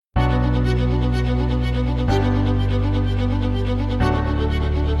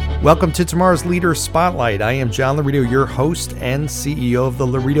Welcome to tomorrow's Leader Spotlight. I am John Laredo, your host and CEO of the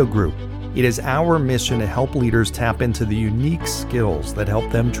Laredo Group. It is our mission to help leaders tap into the unique skills that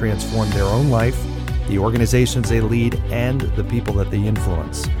help them transform their own life, the organizations they lead, and the people that they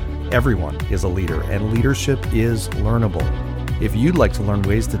influence. Everyone is a leader, and leadership is learnable. If you'd like to learn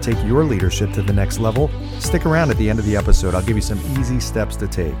ways to take your leadership to the next level, stick around at the end of the episode. I'll give you some easy steps to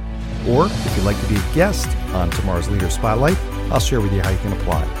take. Or if you'd like to be a guest on tomorrow's Leader Spotlight, I'll share with you how you can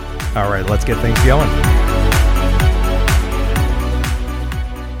apply. All right, let's get things going.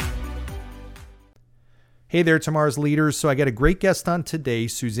 Hey there, tomorrow's leaders. So I got a great guest on today,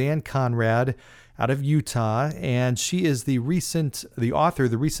 Susanne Conrad out of Utah, and she is the author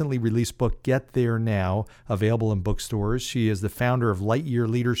of the recently released book, Get There Now, available in bookstores. She is the founder of Lightyear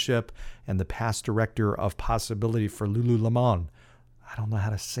Leadership and the past director of Possibility for Lululemon. I don't know how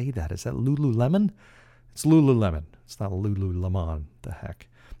to say that. Is that Lululemon? It's Lululemon. It's not Lululemon. The heck.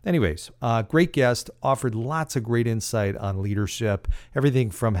 Anyways, great guest, offered lots of great insight on leadership,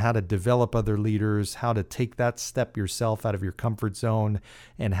 everything from how to develop other leaders, how to take that step yourself out of your comfort zone,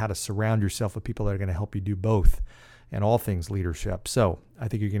 and how to surround yourself with people that are going to help you do both, and all things leadership. So I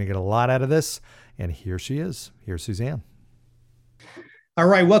think you're going to get a lot out of this, and here she is. Here's Susanne. All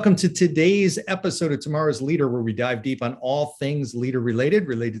right, welcome to today's episode of Tomorrow's Leader, where we dive deep on all things leader related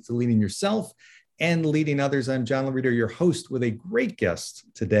to leading yourself and leading others. I'm John Laredo, your host, with a great guest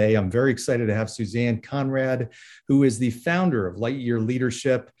today. I'm very excited to have Susanne Conrad, who is the founder of Lightyear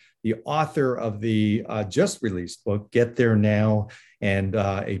Leadership, the author of the just released book, Get There Now, and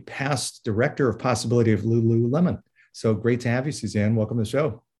a past director of Possibility of Lululemon. So great to have you, Susanne. Welcome to the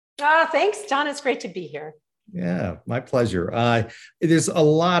show. Thanks, John. It's great to be here. Yeah, my pleasure. There's a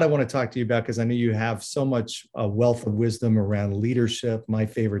lot I want to talk to you about because I know you have so much wealth of wisdom around leadership. My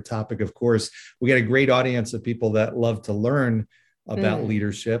favorite topic, of course. We got a great audience of people that love to learn about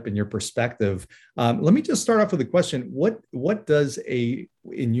leadership and your perspective. Let me just start off with a question. What does in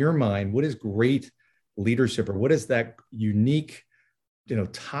your mind, what is great leadership, or what is that unique,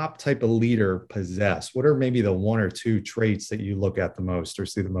 top type of leader possess? What are maybe the one or two traits that you look at the most or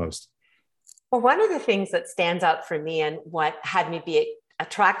see the most? Well, one of the things that stands out for me and what had me be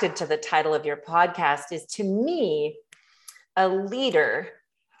attracted to the title of your podcast is, to me, a leader,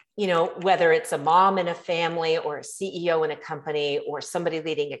 whether it's a mom in a family or a CEO in a company or somebody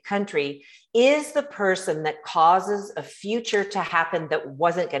leading a country, is the person that causes a future to happen that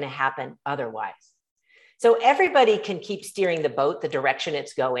wasn't going to happen otherwise. So everybody can keep steering the boat the direction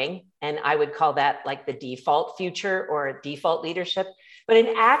it's going. And I would call that like the default future or default leadership. But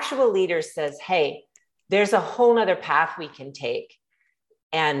an actual leader says, hey, there's a whole nother path we can take.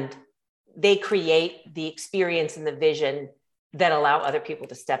 And they create the experience and the vision that allow other people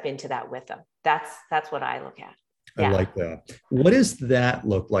to step into that with them. That's what I look at. Yeah. I like that. What does that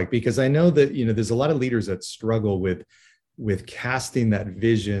look like? Because I know that, there's a lot of leaders that struggle with casting that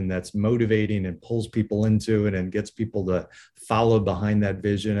vision that's motivating and pulls people into it and gets people to follow behind that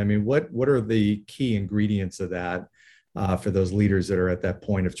vision. I mean, what are the key ingredients of that for those leaders that are at that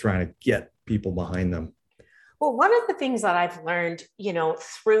point of trying to get people behind them? Well, one of the things that I've learned,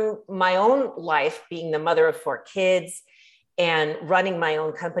 through my own life, being the mother of 4 kids and running my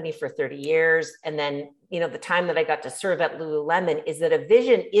own company for 30 years, and then, the time that I got to serve at Lululemon, is that a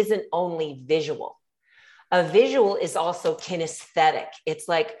vision isn't only visual. A visual is also kinesthetic. It's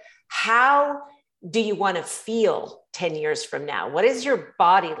like, how do you want to feel 10 years from now? What is your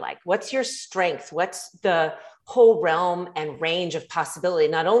body like? What's your strength? What's the whole realm and range of possibility,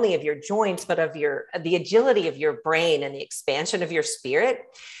 not only of your joints, but of the agility of your brain and the expansion of your spirit?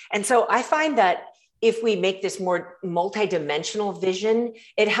 And so I find that if we make this more multidimensional vision,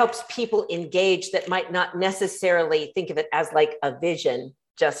 it helps people engage that might not necessarily think of it as like a vision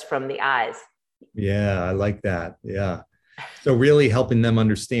just from the eyes. Yeah, I like that. Yeah. So really helping them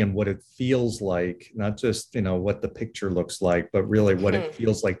understand what it feels like, not just, what the picture looks like, but really what it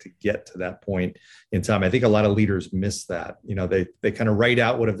feels like to get to that point in time. I think a lot of leaders miss that. They kind of write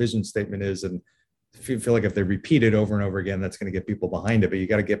out what a vision statement is and feel like if they repeat it over and over again, that's going to get people behind it. But you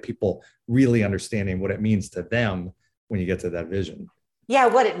got to get people really understanding what it means to them when you get to that vision. Yeah,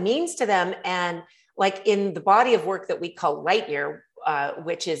 what it means to them. And like in the body of work that we call Lightyear,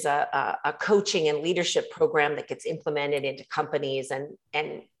 which is a coaching and leadership program that gets implemented into companies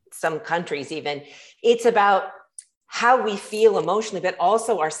and some countries even. It's about how we feel emotionally, but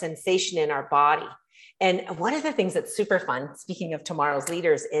also our sensation in our body. And one of the things that's super fun, speaking of tomorrow's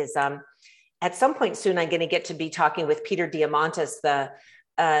leaders, is at some point soon, I'm going to get to be talking with Peter Diamandis,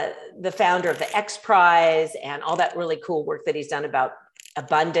 the founder of the X Prize and all that really cool work that he's done about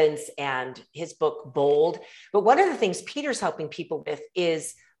abundance and his book, Bold. But one of the things Peter's helping people with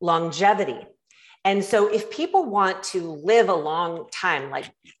is longevity. And so if people want to live a long time,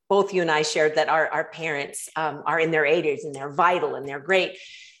 like both you and I shared that our parents are in their 80s and they're vital and they're great,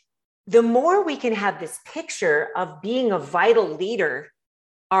 the more we can have this picture of being a vital leader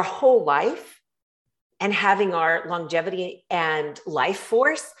our whole life and having our longevity and life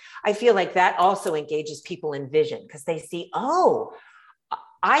force, I feel like that also engages people in vision because they see, oh,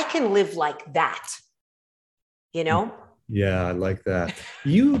 I can live like that, you know? Yeah, I like that.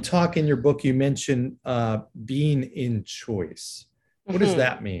 You talk in your book, you mentioned being in choice. What does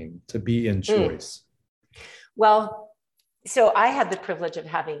that mean, to be in choice? Well, so I had the privilege of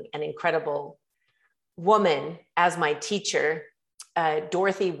having an incredible woman as my teacher,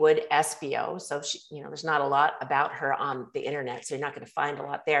 Dorothy Wood Espio. So she, there's not a lot about her on the internet, so you're not going to find a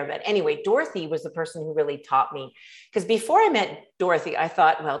lot there. But anyway, Dorothy was the person who really taught me, because before I met Dorothy, I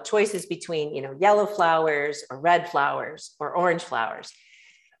thought, well, choices between, yellow flowers or red flowers or orange flowers,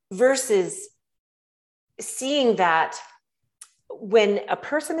 versus seeing that when a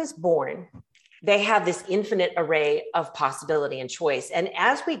person is born, they have this infinite array of possibility and choice. And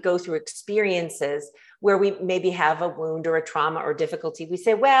as we go through experiences where we maybe have a wound or a trauma or difficulty, we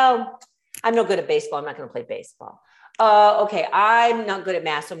say, well, I'm no good at baseball. I'm not going to play baseball. Okay, I'm not good at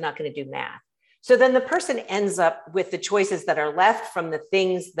math, so I'm not going to do math. So then the person ends up with the choices that are left from the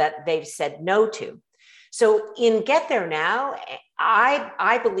things that they've said no to. So in Get There Now,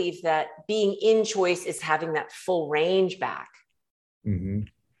 I believe that being in choice is having that full range back. Mm-hmm.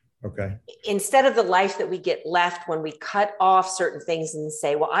 Okay. Instead of the life that we get left when we cut off certain things and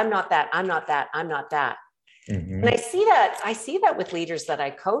say, well, I'm not that, I'm not that, I'm not that. Mm-hmm. And I see that with leaders that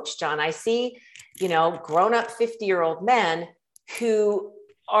I coach, John. I see, grown up 50-year-old men who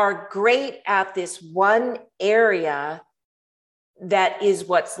are great at this one area that is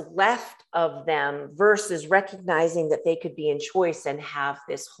what's left of them, versus recognizing that they could be in choice and have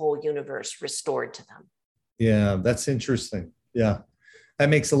this whole universe restored to them. Yeah, that's interesting. Yeah. That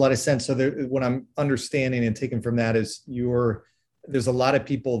makes a lot of sense. So what I'm understanding and taking from that is there's a lot of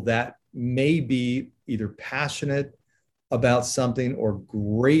people that may be either passionate about something or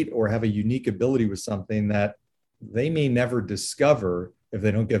great or have a unique ability with something that they may never discover if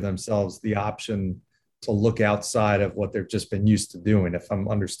they don't give themselves the option to look outside of what they've just been used to doing, if I'm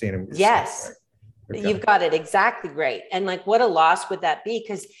understanding what you're saying. Yes, okay. You've got it exactly right. And what a loss would that be?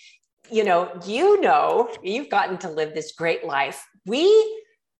 Because you've gotten to live this great life. We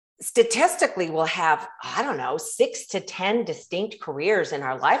statistically will have, 6 to 10 distinct careers in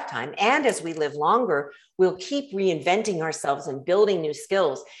our lifetime. And as we live longer, we'll keep reinventing ourselves and building new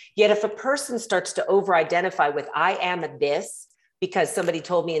skills. Yet if a person starts to over-identify with, I am a this because somebody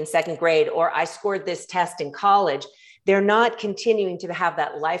told me in second grade, or I scored this test in college, they're not continuing to have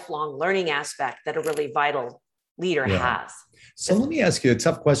that lifelong learning aspect that a really vital leader has. So let me ask you a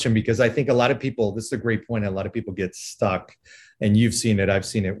tough question, because I think a lot of people, this is a great point, a lot of people get stuck, and you've seen it, I've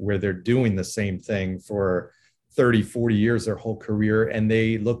seen it, where they're doing the same thing for 30, 40 years, their whole career, and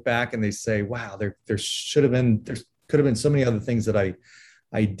they look back and they say, wow, there could have been so many other things that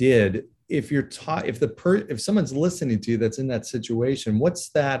I did. If you're taught, if someone's listening to you that's in that situation, what's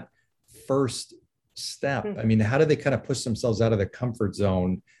that first step? I mean, how do they kind of push themselves out of their comfort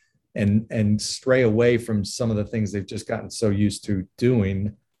zone and stray away from some of the things they've just gotten so used to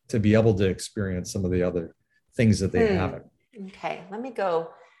doing to be able to experience some of the other things that they haven't? Okay, let me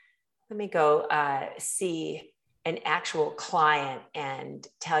go see an actual client and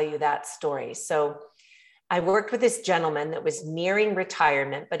tell you that story. So I worked with this gentleman that was nearing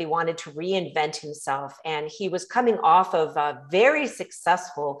retirement, but he wanted to reinvent himself. And he was coming off of a very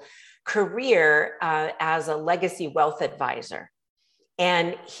successful career as a legacy wealth advisor.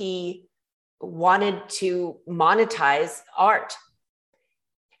 And he wanted to monetize art.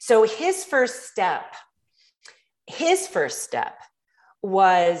 So his first step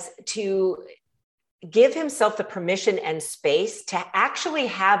was to give himself the permission and space to actually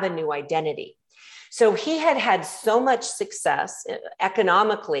have a new identity. So he had so much success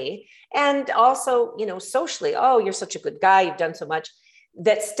economically and also, socially. Oh, you're such a good guy. You've done so much,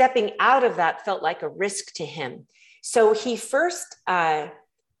 that stepping out of that felt like a risk to him. So he first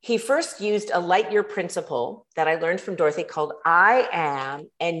used a Lightyear principle that I learned from Dorothy called I am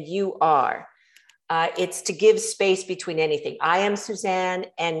and you are. It's to give space between anything. I am Susanne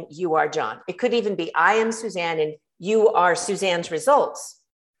and you are John. It could even be I am Susanne and you are Suzanne's results,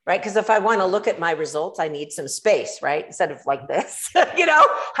 right? Because if I want to look at my results, I need some space, right? Instead of like this,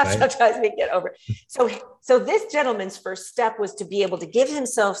 how sometimes we get over. So this gentleman's first step was to be able to give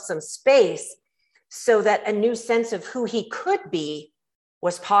himself some space so that a new sense of who he could be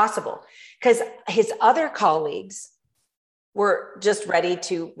was possible, because his other colleagues were just ready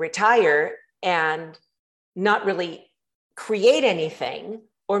to retire and not really create anything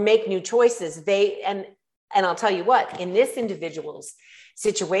or make new choices. And I'll tell you what, in this individual's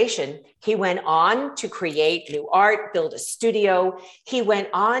situation, he went on to create new art, build a studio. He went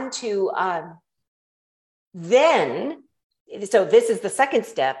on to so this is the second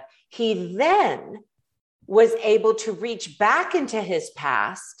step. He then was able to reach back into his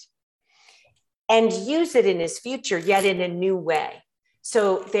past and use it in his future, yet in a new way.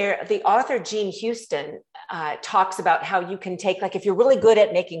 So the author Jean Houston talks about how you can take, like if you're really good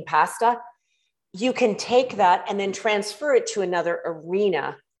at making pasta, you can take that and then transfer it to another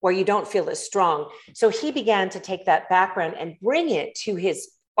arena where you don't feel as strong. So he began to take that background and bring it to his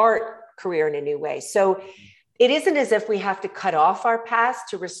art career in a new way. So it isn't as if we have to cut off our past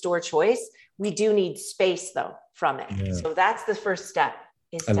to restore choice. We do need space though from it. Yeah. So that's the first step.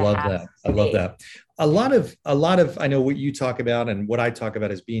 I love that. I love that. A lot of, I know what you talk about and what I talk about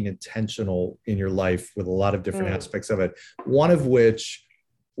is being intentional in your life with a lot of different aspects of it. One of which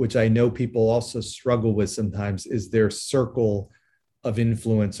I know people also struggle with sometimes, is their circle of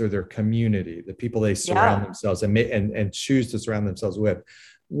influence or their community, the people they surround themselves and choose to surround themselves with.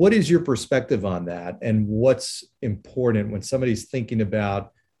 What is your perspective on that? And what's important when somebody's thinking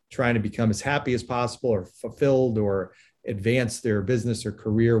about trying to become as happy as possible or fulfilled or advance their business or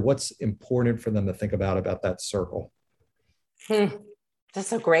career? What's important for them to think about that circle?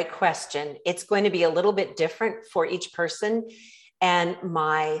 That's a great question. It's going to be a little bit different for each person. And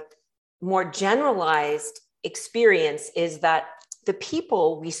my more generalized experience is that the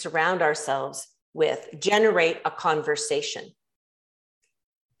people we surround ourselves with generate a conversation.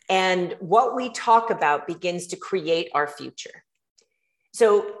 And what we talk about begins to create our future.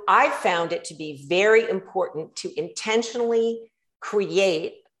 So I found it to be very important to intentionally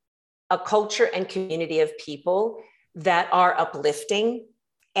create a culture and community of people that are uplifting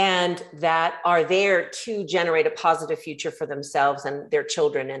and that are there to generate a positive future for themselves and their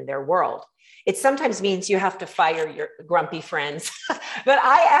children and their world. It sometimes means you have to fire your grumpy friends, but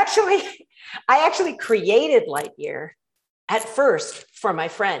I actually created Lightyear at first for my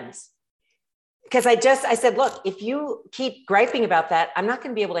friends. Because I said, look, if you keep griping about that, I'm not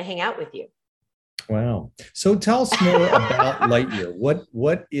going to be able to hang out with you. Wow. So tell us more about Lightyear.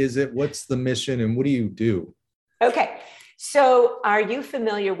 What is it? What's the mission? And what do you do? Okay. So are you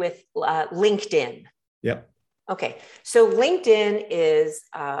familiar with LinkedIn? Yep. Okay. So LinkedIn is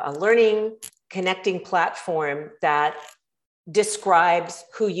a learning, connecting platform that describes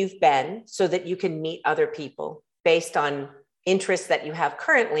who you've been so that you can meet other people based on interests that you have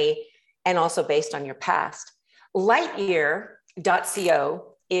currently and also based on your past. Lightyear.co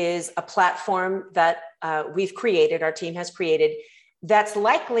is a platform that we've created, our team has created, that's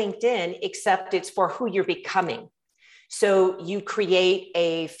like LinkedIn, except it's for who you're becoming. So you create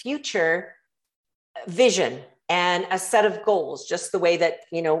a future vision and a set of goals, just the way that,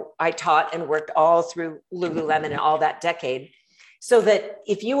 I taught and worked all through Lululemon and all that decade. So that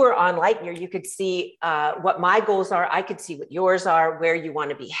if you were on Lightyear, you could see what my goals are. I could see what yours are, where you want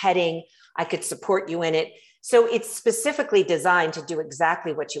to be heading. I could support you in it. So it's specifically designed to do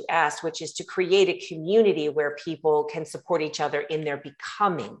exactly what you asked, which is to create a community where people can support each other in their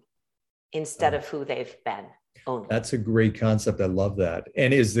becoming instead of who they've been only. That's a great concept. I love that.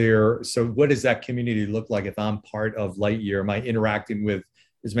 And so what does that community look like if I'm part of Lightyear? Am I interacting with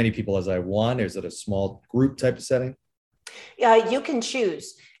as many people as I want? Is it a small group type of setting? You can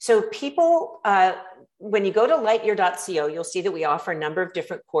choose. So people, when you go to lightyear.co, you'll see that we offer a number of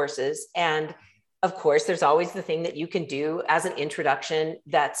different courses. And of course, there's always the thing that you can do as an introduction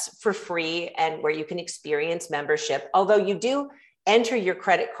that's for free and where you can experience membership. Although you do enter your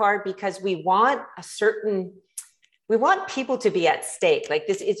credit card because we want people to be at stake. Like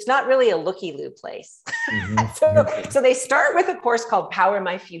this, it's not really a looky-loo place. Mm-hmm. So they start with a course called Power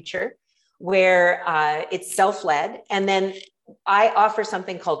My Future, where it's self-led. And then I offer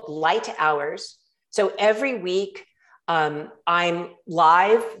something called Light Hours. So every week I'm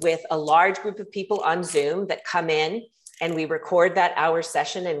live with a large group of people on Zoom that come in and we record that hour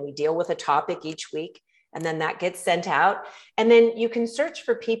session and we deal with a topic each week. And then that gets sent out. And then you can search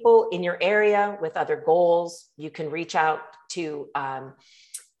for people in your area with other goals. You can reach out to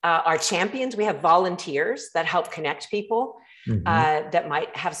our champions. We have volunteers that help connect people. Mm-hmm. That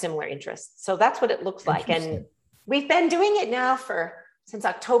might have similar interests. So that's what it looks like. And we've been doing it now since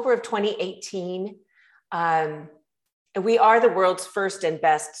October of 2018. We are the world's first and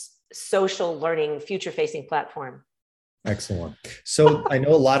best social learning, future-facing platform. Excellent. So I know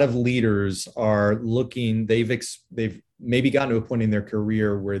a lot of leaders are looking, they've maybe gotten to a point in their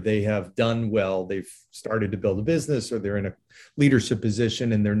career where they have done well, they've started to build a business or they're in a leadership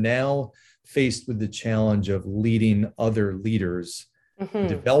position and they're now faced with the challenge of leading other leaders, Mhm.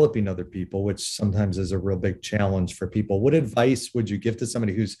 developing other people, which sometimes is a real big challenge for people. What advice would you give to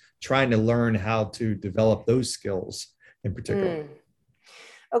somebody who's trying to learn how to develop those skills in particular? Mm.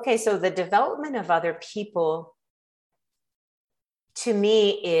 Okay, so the development of other people to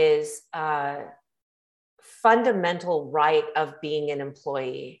me is a fundamental right of being an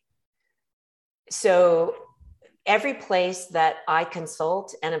employee. So every place that I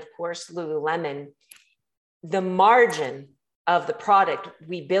consult, and of course, Lululemon, the margin of the product,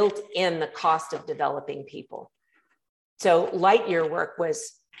 we built in the cost of developing people. So Lightyear work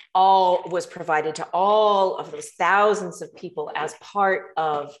was provided to all of those thousands of people as part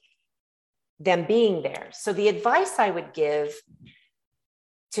of them being there. So the advice I would give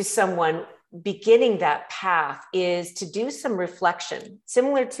to someone beginning that path is to do some reflection,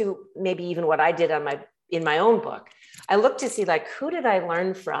 similar to maybe even what I did in my own book. I looked to see, like, who did I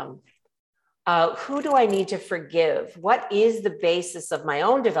learn from? Who do I need to forgive? What is the basis of my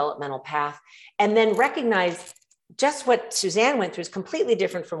own developmental path? And then recognize just what Susanne went through is completely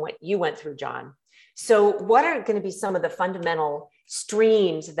different from what you went through, John. So what are going to be some of the fundamental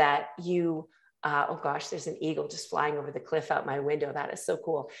streams that you oh gosh, there's an eagle just flying over the cliff out my window. That is so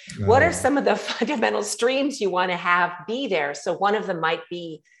cool. What are some of the fundamental streams you want to have be there? So one of them might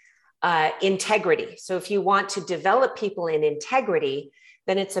be integrity. So if you want to develop people in integrity,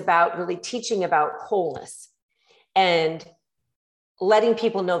 then it's about really teaching about wholeness and letting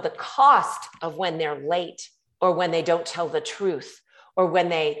people know the cost of when they're late or when they don't tell the truth or when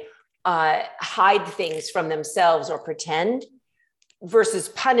they hide things from themselves or pretend, versus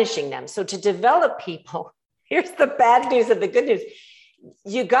punishing them. So to develop people, here's the bad news and the good news.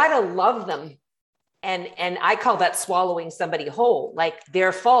 You got to love them. And I call that swallowing somebody whole, like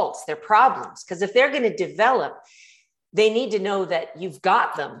their faults, their problems. Because if they're going to develop, they need to know that you've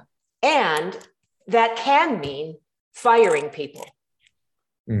got them. And that can mean firing people.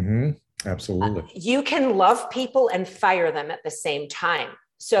 Mm-hmm. Absolutely. You can love people and fire them at the same time.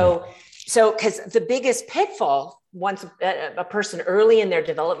 So because the biggest pitfall, once a person early in their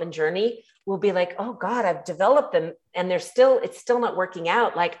development journey will be like, oh God, I've developed them and it's still not working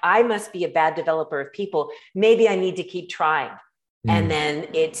out. Like, I must be a bad developer of people. Maybe I need to keep trying. And then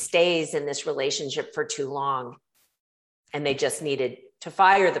it stays in this relationship for too long. And they just needed to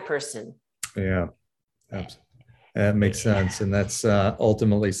fire the person. Yeah, absolutely. That makes sense. And that's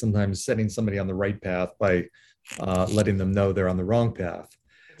ultimately sometimes setting somebody on the right path by letting them know they're on the wrong path.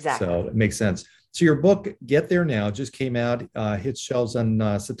 Exactly. So it makes sense. So your book, Get There Now, just came out, hit shelves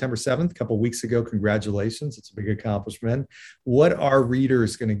on September 7th, a couple of weeks ago. Congratulations. It's a big accomplishment. What are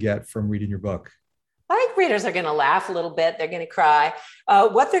readers going to get from reading your book? I think readers are going to laugh a little bit. They're going to cry.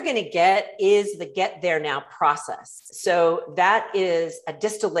 What they're going to get is the Get There Now process. So that is a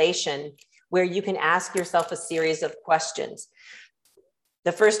distillation where you can ask yourself a series of questions.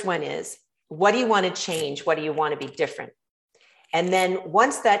 The first one is, what do you want to change? What do you want to be different? And then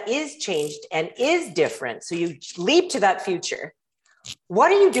once that is changed and is different, so you leap to that future, what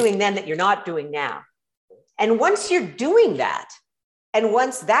are you doing then that you're not doing now? And once you're doing that, and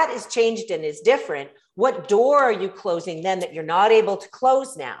once that is changed and is different, what door are you closing then that you're not able to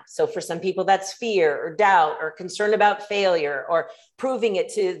close now? So for some people, that's fear or doubt or concern about failure or proving it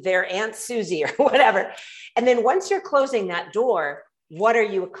to their Aunt Susie or whatever. And then once you're closing that door, what are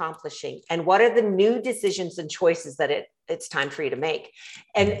you accomplishing? And what are the new decisions and choices that it's time for you to make?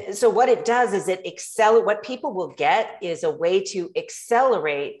 And so what it does is what people will get is a way to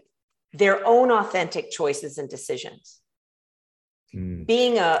accelerate their own authentic choices and decisions.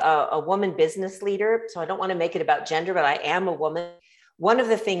 Being a woman business leader, so I don't want to make it about gender, but I am a woman. One of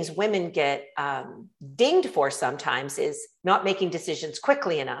the things women get dinged for sometimes is not making decisions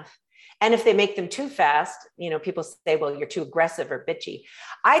quickly enough. And if they make them too fast, people say, well, you're too aggressive or bitchy.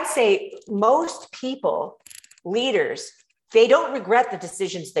 I'd say most people, leaders, they don't regret the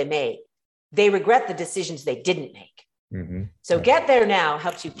decisions they made. They regret the decisions they didn't make. Mm-hmm. So Get There Now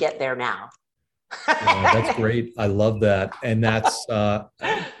helps you get there now. That's great. I love that. And that's,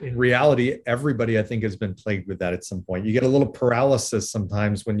 in reality, everybody, I think, has been plagued with that at some point. You get a little paralysis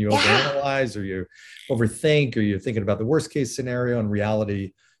sometimes when you overanalyze or you overthink or you're thinking about the worst case scenario. In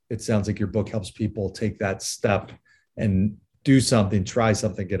reality, it sounds like your book helps people take that step and do something, try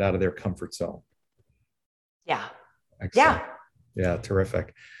something, get out of their comfort zone. Yeah. Excellent. Yeah,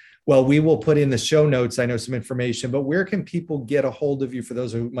 terrific. Well, we will put in the show notes, I know, some information, but where can people get a hold of you for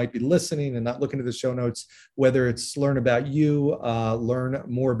those who might be listening and not looking at the show notes, whether it's learn about you, learn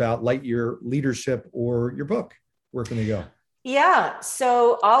more about Lightyear leadership or your book? Where can they go? Yeah.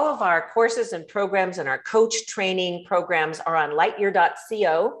 So all of our courses and programs and our coach training programs are on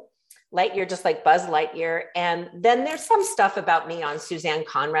lightyear.co. Lightyear, just like Buzz Lightyear. And then there's some stuff about me on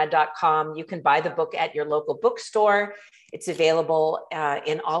SuzanneConrad.com. You can buy the book at your local bookstore. It's available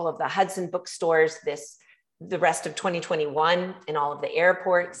in all of the Hudson bookstores the rest of 2021 in all of the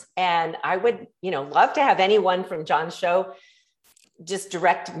airports. And I would, love to have anyone from John's show just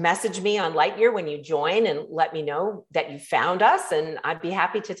direct message me on Lightyear when you join and let me know that you found us. And I'd be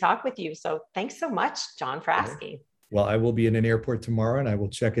happy to talk with you. So thanks so much, John, for asking. Well, I will be in an airport tomorrow and I will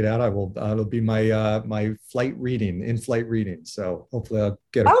check it out. It'll be my in-flight reading. So hopefully I'll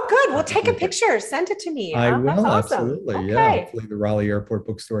get Oh, good. We'll take a picture. Send it to me. I will. That's awesome. Absolutely. Okay. Yeah. Hopefully the Raleigh Airport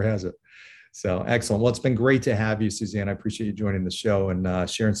bookstore has it. So excellent. Well, it's been great to have you, Susanne. I appreciate you joining the show and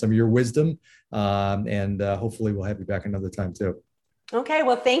sharing some of your wisdom. And hopefully we'll have you back another time too. Okay.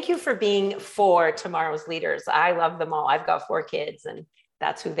 Well, thank you for being for tomorrow's leaders. I love them all. I've got 4 kids and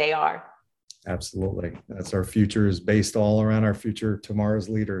that's who they are. Absolutely. That's our future is based all around our future, tomorrow's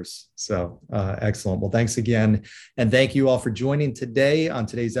leaders. So excellent. Well, thanks again. And thank you all for joining today on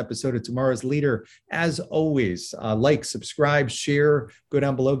today's episode of Tomorrow's Leader. As always, like, subscribe, share, go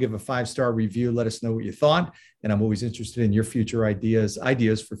down below, give a 5-star review. Let us know what you thought. And I'm always interested in your future ideas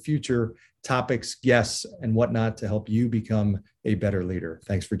for future topics, guests, and whatnot to help you become a better leader.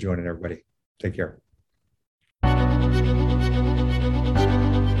 Thanks for joining, everybody. Take care.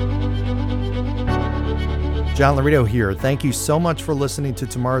 John Laurito here. Thank you so much for listening to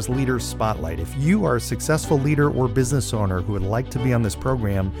Tomorrow's Leader Spotlight. If you are a successful leader or business owner who would like to be on this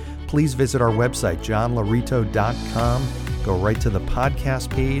program, please visit our website, johnlaurito.com. Go right to the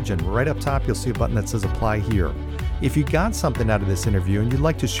podcast page, and right up top, you'll see a button that says Apply Here. If you got something out of this interview and you'd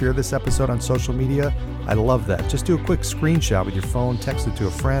like to share this episode on social media, I love that. Just do a quick screenshot with your phone, text it to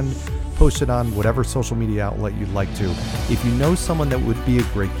a friend, post it on whatever social media outlet you'd like to. If you know someone that would be a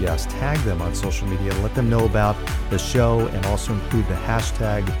great guest, tag them on social media, let them know about the show, and also include the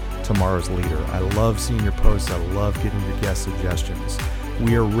hashtag Tomorrow's Leader. I love seeing your posts. I love getting your guest suggestions.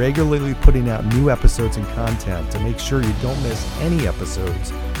 We are regularly putting out new episodes and content. To make sure you don't miss any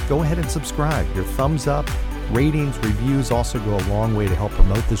episodes, go ahead and subscribe. Your thumbs up, ratings, reviews also go a long way to help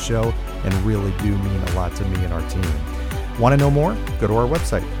promote the show and really do mean a lot to me and our team. Want to know more? Go to our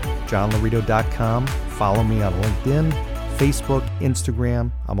website, johnlaurito.com. Follow me on LinkedIn, Facebook,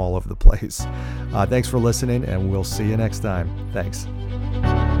 Instagram. I'm all over the place. Thanks for listening, and we'll see you next time. Thanks.